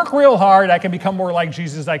 if I work real hard, I can become more like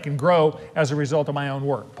Jesus, I can grow as a result of my own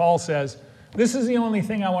work. Paul says, this is the only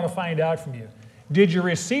thing I want to find out from you. Did you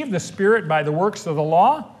receive the Spirit by the works of the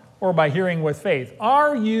law or by hearing with faith?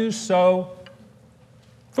 Are you so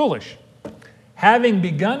foolish? Having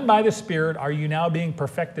begun by the Spirit, are you now being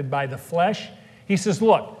perfected by the flesh? He says,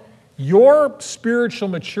 look, your spiritual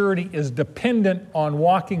maturity is dependent on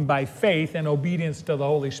walking by faith and obedience to the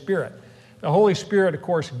Holy Spirit. The Holy Spirit, of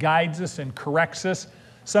course, guides us and corrects us.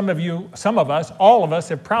 Some of us, all of us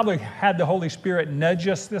have probably had the Holy Spirit nudge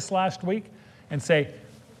us this last week and say,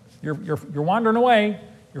 you're wandering away,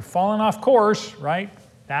 you're falling off course, right?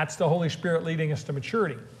 That's the Holy Spirit leading us to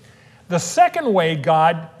maturity. The second way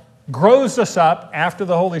God grows us up after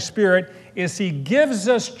the Holy Spirit is he gives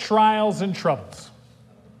us trials and troubles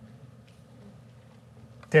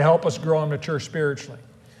to help us grow and mature spiritually.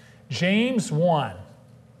 James 1.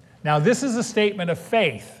 Now, this is a statement of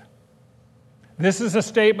faith. This is a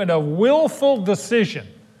statement of willful decision.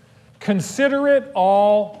 Consider it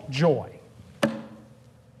all joy.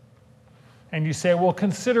 And you say, well,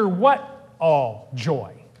 consider what all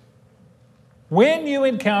joy? When you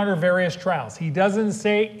encounter various trials. He doesn't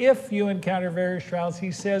say if you encounter various trials.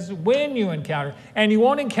 He says when you encounter. And you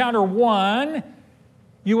won't encounter one.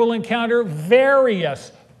 You will encounter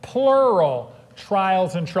various, plural,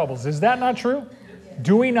 trials and troubles. Is that not true?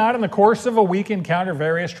 Do we not in the course of a week encounter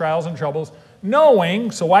various trials and troubles? Knowing,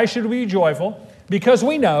 so why should we be joyful? Because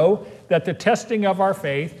we know that the testing of our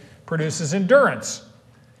faith produces endurance.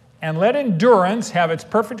 And let endurance have its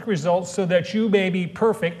perfect results so that you may be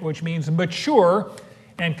perfect, which means mature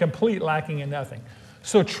and complete, lacking in nothing.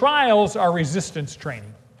 So trials are resistance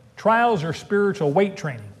training. Trials are spiritual weight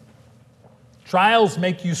training. Trials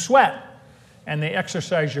make you sweat, and they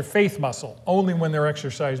exercise your faith muscle, only when they're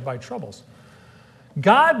exercised by troubles.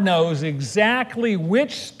 God knows exactly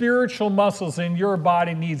which spiritual muscles in your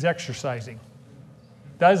body needs exercising,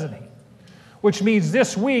 doesn't he? Which means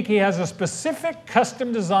this week he has a specific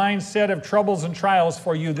custom-designed set of troubles and trials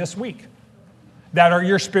for you this week that are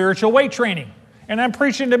your spiritual weight training. And I'm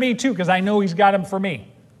preaching to me too because I know he's got them for me.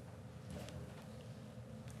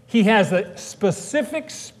 He has a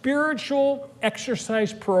specific spiritual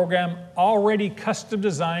exercise program already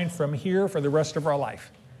custom-designed from here for the rest of our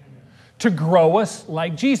life to grow us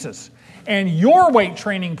like Jesus. And your weight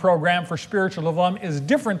training program for spiritual development is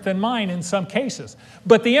different than mine in some cases.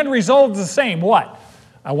 But the end result is the same. What?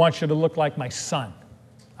 I want you to look like my son.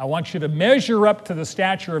 I want you to measure up to the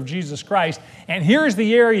stature of Jesus Christ. And here's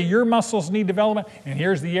the area your muscles need development, and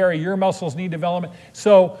here's the area your muscles need development.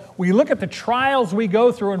 So we look at the trials we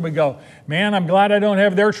go through and we go, man, I'm glad I don't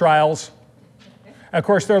have their trials. Of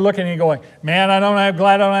course, they're looking and going, man,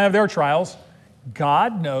 glad I don't have their trials.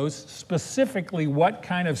 God knows specifically what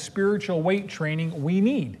kind of spiritual weight training we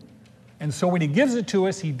need. And so when he gives it to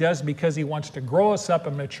us, he does because he wants to grow us up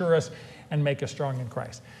and mature us and make us strong in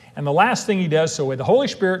Christ. And the last thing he does, so with the Holy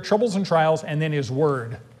Spirit, troubles and trials, and then his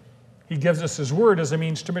word. He gives us his word as a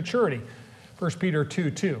means to maturity. 1 Peter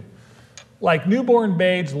 2:2. Like newborn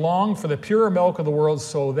babes long for the pure milk of the world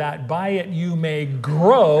so that by it you may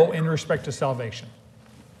grow in respect to salvation.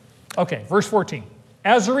 Okay, verse 14.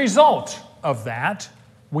 As a result of that,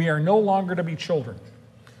 we are no longer to be children,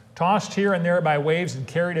 tossed here and there by waves and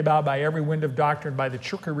carried about by every wind of doctrine, by the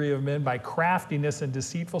trickery of men, by craftiness and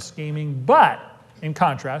deceitful scheming. But, in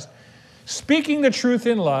contrast, speaking the truth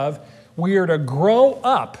in love, we are to grow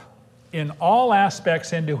up in all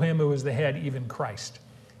aspects into Him who is the head, even Christ.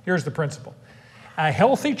 Here's the principle. A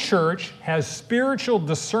healthy church has spiritual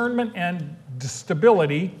discernment and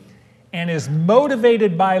stability and is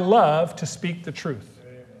motivated by love to speak the truth.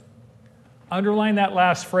 Underline that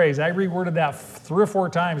last phrase. I reworded that 3 or 4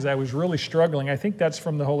 times. I was really struggling. I think that's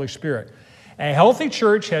from the Holy Spirit. A healthy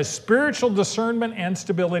church has spiritual discernment and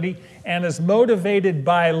stability and is motivated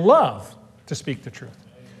by love to speak the truth.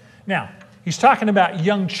 Now, he's talking about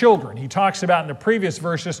young children. He talks about in the previous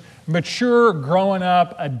verses, mature, growing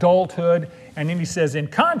up, adulthood. And then he says, in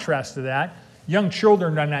contrast to that, young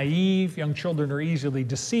children are naive, young children are easily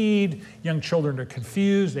deceived, young children are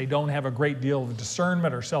confused, they don't have a great deal of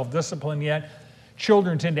discernment or self-discipline yet.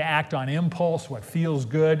 Children tend to act on impulse, what feels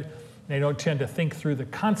good. They don't tend to think through the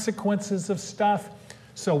consequences of stuff.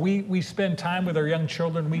 So we spend time with our young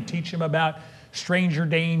children. We teach them about stranger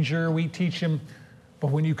danger. We teach them,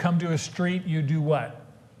 but when you come to a street, you do what?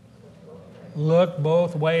 Look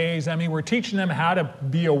both ways. I mean, we're teaching them how to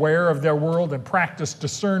be aware of their world and practice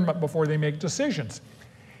discernment before they make decisions.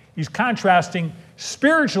 He's contrasting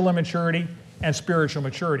spiritual immaturity and spiritual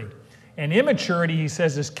maturity. And immaturity, he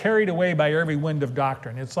says, is carried away by every wind of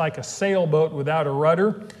doctrine. It's like a sailboat without a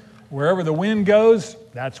rudder. Wherever the wind goes,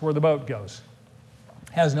 that's where the boat goes.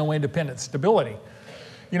 Has no independent stability.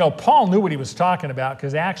 You know, Paul knew what he was talking about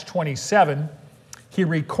because Acts 27, he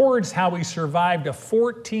records how he survived a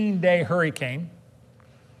 14-day hurricane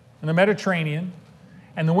in the Mediterranean,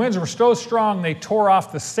 and the winds were so strong they tore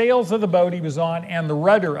off the sails of the boat he was on and the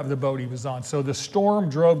rudder of the boat he was on. So the storm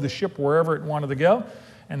drove the ship wherever it wanted to go,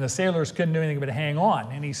 and the sailors couldn't do anything but hang on.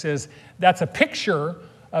 And he says that's a picture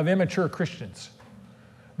of immature Christians.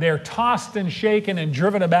 They're tossed and shaken and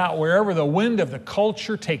driven about wherever the wind of the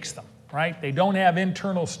culture takes them, right? They don't have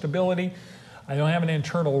internal stability. They don't have an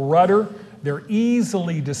internal rudder. They're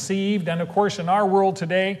easily deceived. And of course, in our world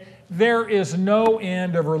today, there is no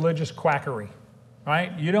end of religious quackery,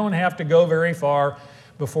 right? You don't have to go very far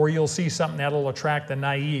before you'll see something that'll attract the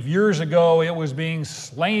naive. Years ago, it was being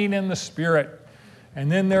slain in the spirit.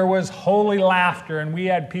 And then there was holy laughter, and we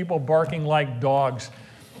had people barking like dogs.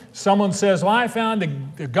 Someone says, well, I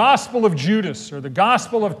found the Gospel of Judas or the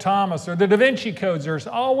Gospel of Thomas or the Da Vinci Codes. There's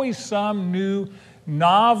always some new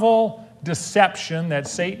novel deception that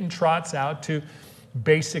Satan trots out to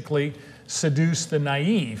basically seduce the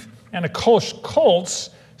naive. And of course,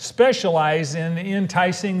 cults specialize in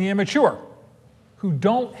enticing the immature who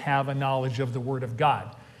don't have a knowledge of the Word of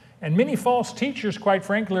God. And many false teachers, quite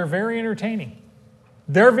frankly, are very entertaining.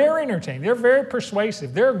 They're very entertaining. They're very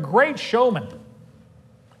persuasive. They're great showmen.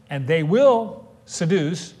 And they will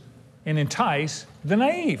seduce and entice the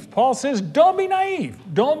naive. Paul says, don't be naive.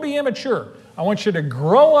 Don't be immature. I want you to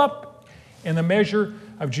grow up in the measure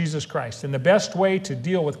of Jesus Christ. And the best way to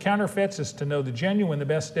deal with counterfeits is to know the genuine. The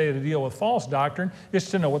best way to deal with false doctrine is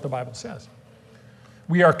to know what the Bible says.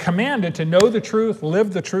 We are commanded to know the truth,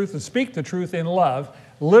 live the truth, and speak the truth in love,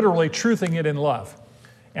 literally truthing it in love.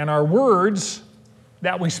 And our words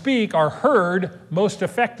that we speak are heard most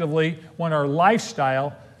effectively when our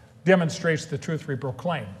lifestyle demonstrates the truth we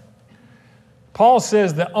proclaim. Paul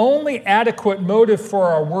says the only adequate motive for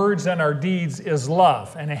our words and our deeds is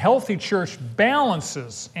love, and a healthy church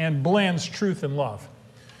balances and blends truth and love.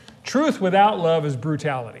 Truth without love is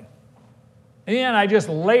brutality. And I just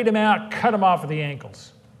laid him out, cut him off at the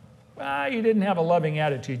ankles. Well, you didn't have a loving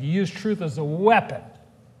attitude. You used truth as a weapon,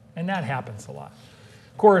 and that happens a lot.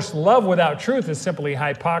 Of course, love without truth is simply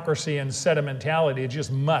hypocrisy and sentimentality. It's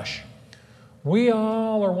just mush. We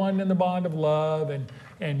all are one in the bond of love,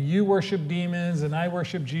 and you worship demons and I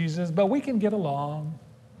worship Jesus, but we can get along.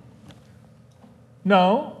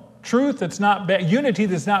 No, truth that's not unity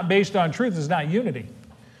that's not based on truth is not unity.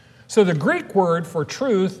 So the Greek word for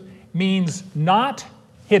truth means not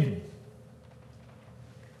hidden.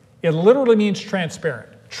 It literally means transparent.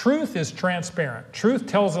 Truth is transparent. Truth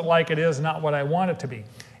tells it like it is, not what I want it to be.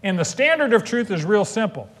 And the standard of truth is real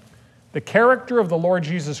simple. The character of the Lord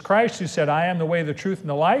Jesus Christ, who said, I am the way, the truth, and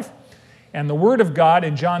the life. And the Word of God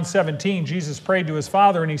in John 17, Jesus prayed to his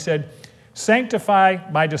Father and he said, sanctify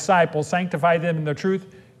my disciples, sanctify them in the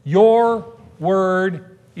truth. Your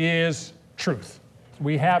word is truth.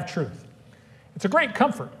 We have truth. It's a great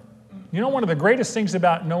comfort. You know, one of the greatest things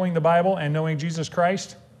about knowing the Bible and knowing Jesus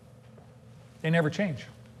Christ, they never change.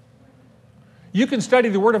 You can study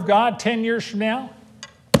the Word of God 10 years from now.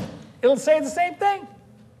 It'll say the same thing.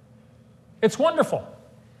 It's wonderful.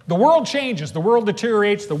 The world changes, the world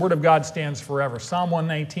deteriorates, the Word of God stands forever. Psalm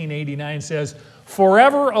 119:89 says,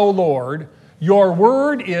 "Forever, O Lord, your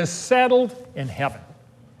word is settled in heaven."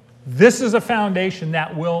 This is a foundation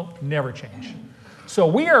that will never change. So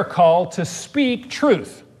we are called to speak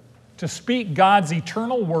truth, to speak God's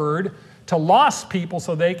eternal word to lost people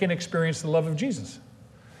so they can experience the love of Jesus.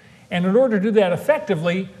 And in order to do that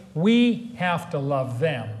effectively, we have to love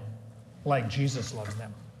them like Jesus loves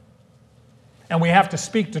them. And we have to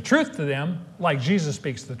speak the truth to them like Jesus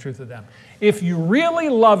speaks the truth to them. If you really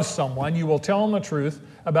love someone, you will tell them the truth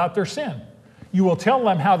about their sin. You will tell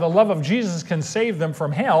them how the love of Jesus can save them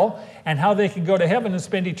from hell and how they can go to heaven and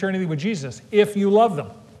spend eternity with Jesus, if you love them.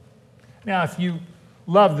 Now, if you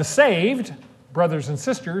love the saved, brothers and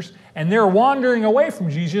sisters, and they're wandering away from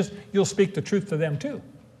Jesus, you'll speak the truth to them too.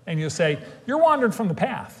 And you'll say, you're wandering from the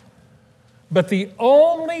path. But the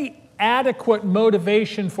only adequate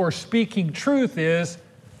motivation for speaking truth is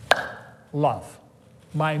love.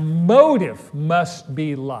 My motive must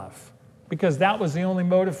be love, because that was the only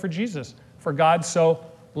motive for Jesus. For God so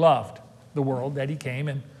loved the world that he came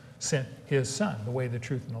and sent his son, the way, the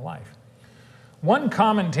truth, and the life. One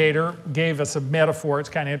commentator gave us a metaphor. It's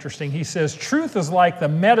kind of interesting. He says, truth is like the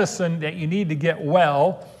medicine that you need to get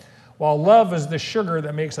well, while love is the sugar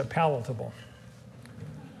that makes it palatable.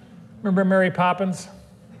 Remember Mary Poppins?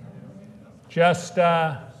 Yes.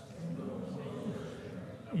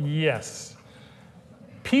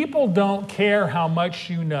 People don't care how much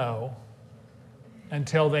you know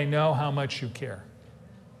until they know how much you care.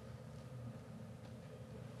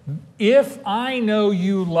 If I know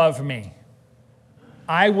you love me,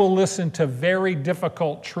 I will listen to very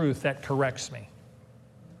difficult truth that corrects me.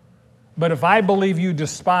 But if I believe you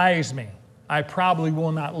despise me, I probably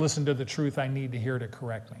will not listen to the truth I need to hear to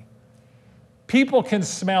correct me. People can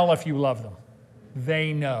smell if you love them.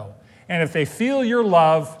 They know. And if they feel your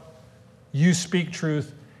love, you speak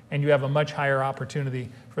truth, and you have a much higher opportunity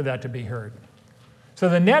for that to be heard. So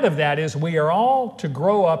the net of that is we are all to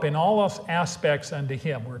grow up in all aspects unto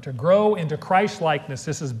him. We're to grow into Christ-likeness.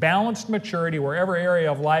 This is balanced maturity where every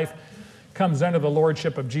area of life comes under the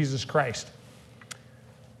lordship of Jesus Christ.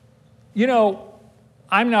 You know,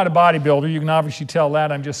 I'm not a bodybuilder. You can obviously tell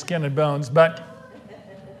that. I'm just skin and bones. But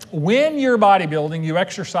when you're bodybuilding, you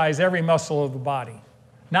exercise every muscle of the body,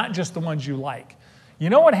 not just the ones you like. You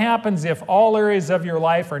know what happens if all areas of your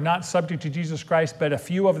life are not subject to Jesus Christ, but a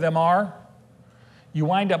few of them are? You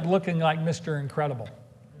wind up looking like Mr. Incredible.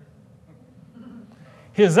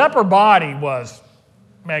 His upper body was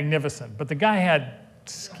magnificent, but the guy had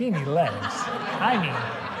skinny legs.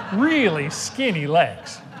 I mean, really skinny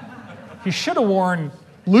legs. He should have worn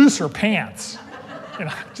looser pants. You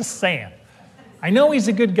know, just saying. I know he's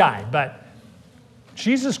a good guy, but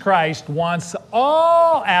Jesus Christ wants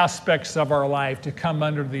all aspects of our life to come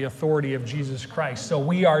under the authority of Jesus Christ. So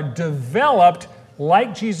we are developed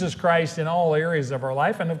like Jesus Christ in all areas of our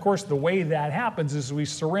life. And of course, the way that happens is we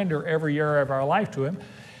surrender every area of our life to him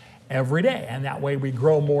every day. And that way we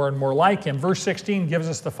grow more and more like him. Verse 16 gives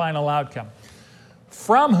us the final outcome.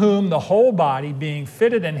 From whom the whole body, being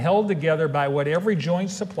fitted and held together by what every joint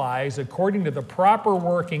supplies, according to the proper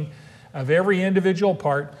working of every individual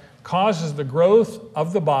part, causes the growth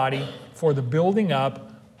of the body for the building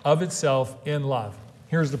up of itself in love.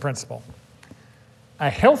 Here's the principle. A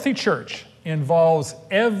healthy church involves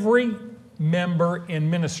every member in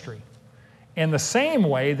ministry in the same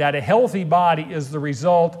way that a healthy body is the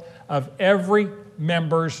result of every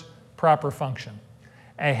member's proper function.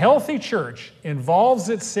 A healthy church involves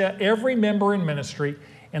every member in ministry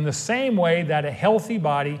in the same way that a healthy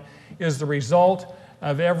body is the result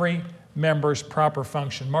of every member's proper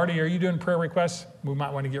function. Marty, are you doing prayer requests? We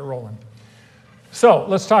might want to get rolling. So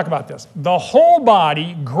let's talk about this. The whole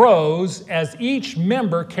body grows as each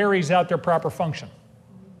member carries out their proper function.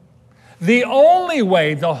 The only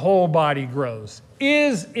way the whole body grows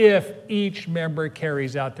is if each member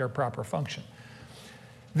carries out their proper function.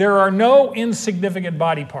 There are no insignificant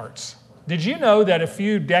body parts. Did you know that a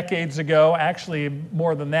few decades ago, actually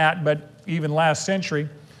more than that, but even last century,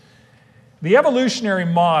 the evolutionary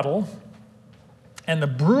model and the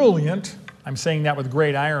brilliant, I'm saying that with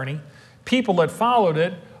great irony, people that followed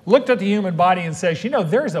it looked at the human body and says, you know,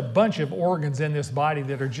 there's a bunch of organs in this body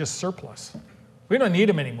that are just surplus. We don't need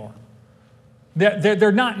them anymore.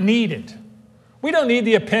 They're not needed. We don't need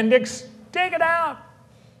the appendix. Take it out.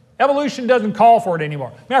 Evolution doesn't call for it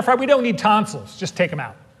anymore. Matter of fact, we don't need tonsils. Just take them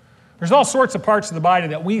out. There's all sorts of parts of the body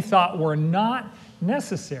that we thought were not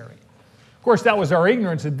necessary. Of course, that was our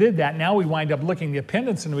ignorance that did that. Now we wind up looking at the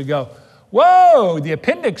appendix and we go, whoa, the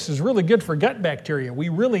appendix is really good for gut bacteria. We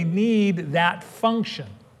really need that function.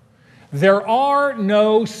 There are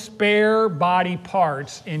no spare body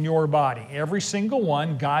parts in your body. Every single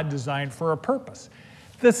one God designed for a purpose.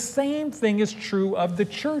 The same thing is true of the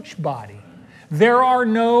church body. There are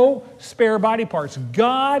no spare body parts.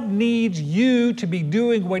 God needs you to be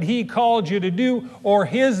doing what He called you to do, or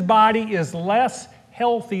His body is less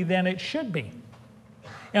healthy than it should be.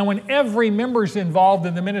 And when every member is involved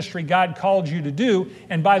in the ministry God called you to do,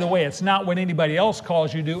 and by the way, it's not what anybody else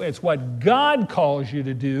calls you to do, it's what God calls you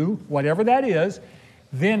to do, whatever that is,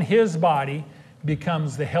 then His body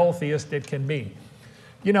becomes the healthiest it can be.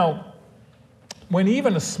 You know, when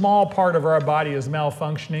even a small part of our body is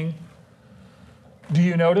malfunctioning, do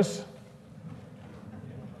you notice?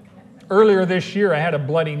 Earlier this year, I had a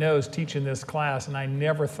bloody nose teaching this class, and I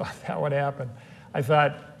never thought that would happen. I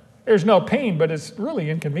thought, there's no pain, but it's really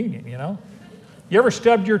inconvenient, you know? You ever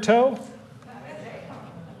stubbed your toe?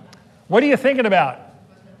 What are you thinking about?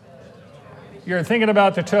 You're thinking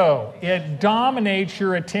about the toe. It dominates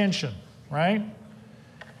your attention, right?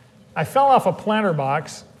 I fell off a planter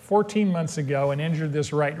box 14 months ago and injured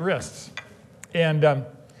this right wrist. And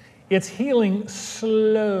it's healing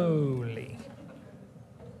slowly.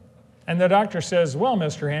 And the doctor says, well,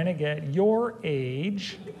 Mr. Hannick, at your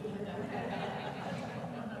age,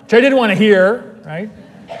 which I didn't want to hear, right?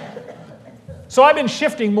 So I've been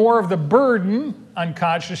shifting more of the burden,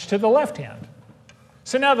 unconscious, to the left hand.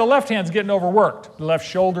 So now the left hand's getting overworked. The left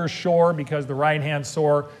shoulder's sore because the right hand's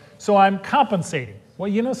sore. So I'm compensating. Well,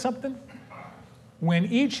 you know something? When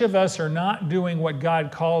each of us are not doing what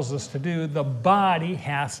God calls us to do, the body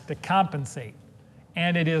has to compensate.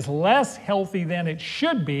 And it is less healthy than it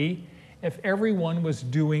should be if everyone was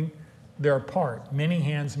doing their part. Many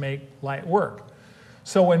hands make light work.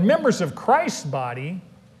 So when members of Christ's body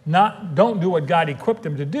don't do what God equipped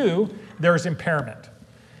them to do, there's impairment.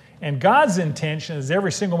 And God's intention is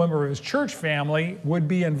every single member of His church family would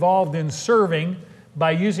be involved in serving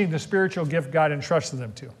by using the spiritual gift God entrusted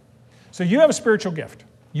them to. So you have a spiritual gift.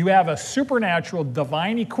 You have a supernatural,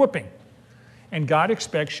 divine equipping. And God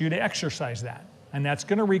expects you to exercise that. And that's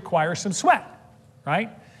going to require some sweat, right?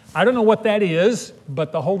 I don't know what that is,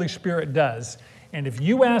 but the Holy Spirit does. And if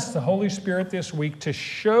you ask the Holy Spirit this week to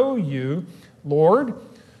show you, Lord,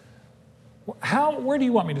 where do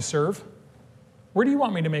you want me to serve? Where do you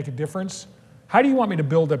want me to make a difference? How do you want me to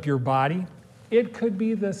build up your body? It could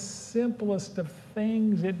be the simplest of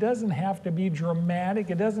things. It doesn't have to be dramatic.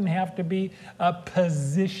 It doesn't have to be a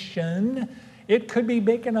position. It could be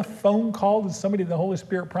making a phone call to somebody the Holy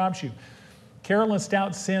Spirit prompts you. Carolyn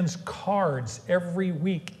Stout sends cards every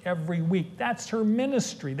week. That's her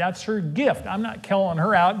ministry. That's her gift. I'm not calling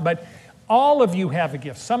her out, but all of you have a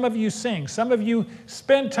gift. Some of you sing. Some of you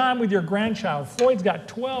spend time with your grandchild. Floyd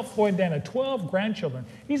and Dana, 12 grandchildren.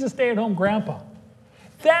 He's a stay-at-home grandpa.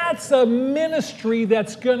 That's a ministry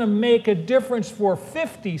that's going to make a difference for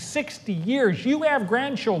 50, 60 years. You have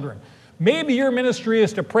grandchildren. Maybe your ministry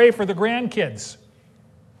is to pray for the grandkids.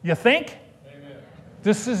 You think? Amen.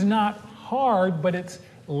 This is not hard, but it's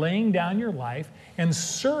laying down your life and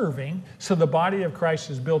serving so the body of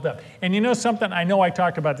Christ is built up. And you know something? I know I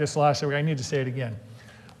talked about this last week. I need to say it again.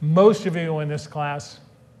 Most of you in this class,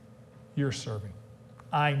 you're serving.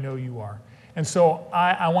 I know you are. And so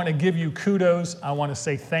I want to give you kudos. I want to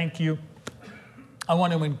say thank you. I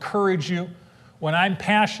want to encourage you. When I'm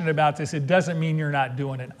passionate about this, it doesn't mean you're not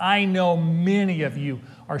doing it. I know many of you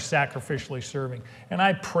are sacrificially serving, and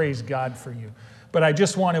I praise God for you. But I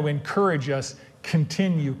just want to encourage us,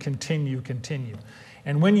 continue.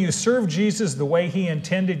 And when you serve Jesus the way He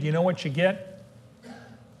intended, you know what you get?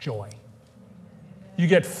 Joy. You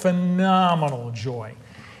get phenomenal joy.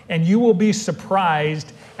 And you will be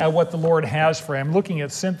surprised at what the Lord has for you. I'm looking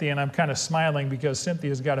at Cynthia, and I'm kind of smiling because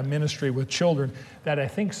Cynthia's got a ministry with children that I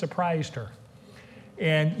think surprised her.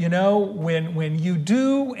 And you know, when you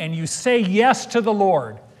do and you say yes to the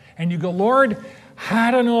Lord, and you go, Lord,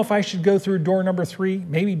 I don't know if I should go through door number 3,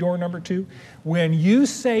 maybe door number 2. When you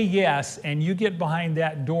say yes and you get behind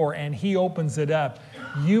that door and He opens it up,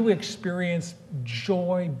 you experience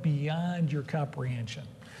joy beyond your comprehension.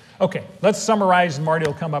 Okay, let's summarize, and Marty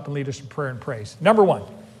will come up and lead us in prayer and praise. Number 1,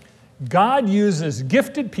 God uses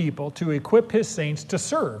gifted people to equip His saints to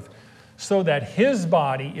serve so that His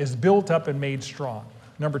body is built up and made strong.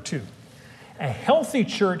 Number 2, a healthy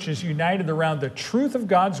church is united around the truth of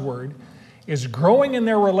God's Word, is growing in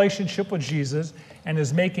their relationship with Jesus, and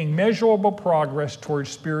is making measurable progress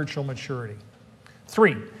towards spiritual maturity.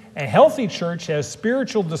 3, a healthy church has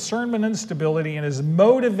spiritual discernment and stability and is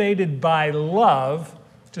motivated by love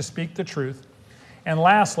to speak the truth. And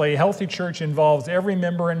lastly, a healthy church involves every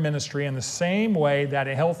member in ministry in the same way that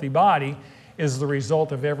a healthy body is the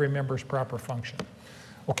result of every member's proper function.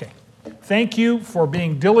 Okay, Thank you for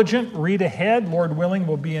being diligent. Read ahead. Lord willing,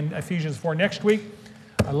 we'll be in Ephesians 4 next week.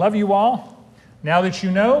 I love you all. Now that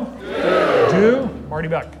you know, do. Marty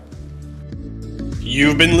Buck.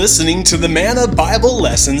 You've been listening to the Manna Bible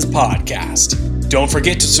Lessons podcast. Don't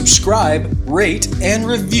forget to subscribe, rate, and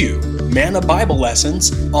review Manna Bible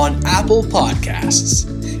Lessons on Apple Podcasts.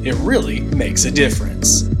 It really makes a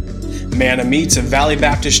difference. Manna meets at Valley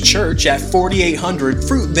Baptist Church at 4800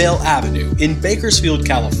 Fruitvale Avenue in Bakersfield,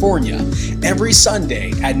 California, every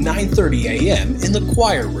Sunday at 9:30 a.m. in the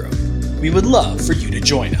choir room. We would love for you to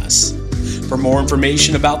join us. For more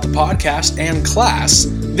information about the podcast and class,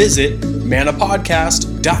 visit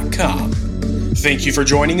mannapodcast.com. Thank you for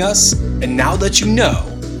joining us, and now that you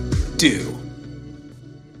know, do.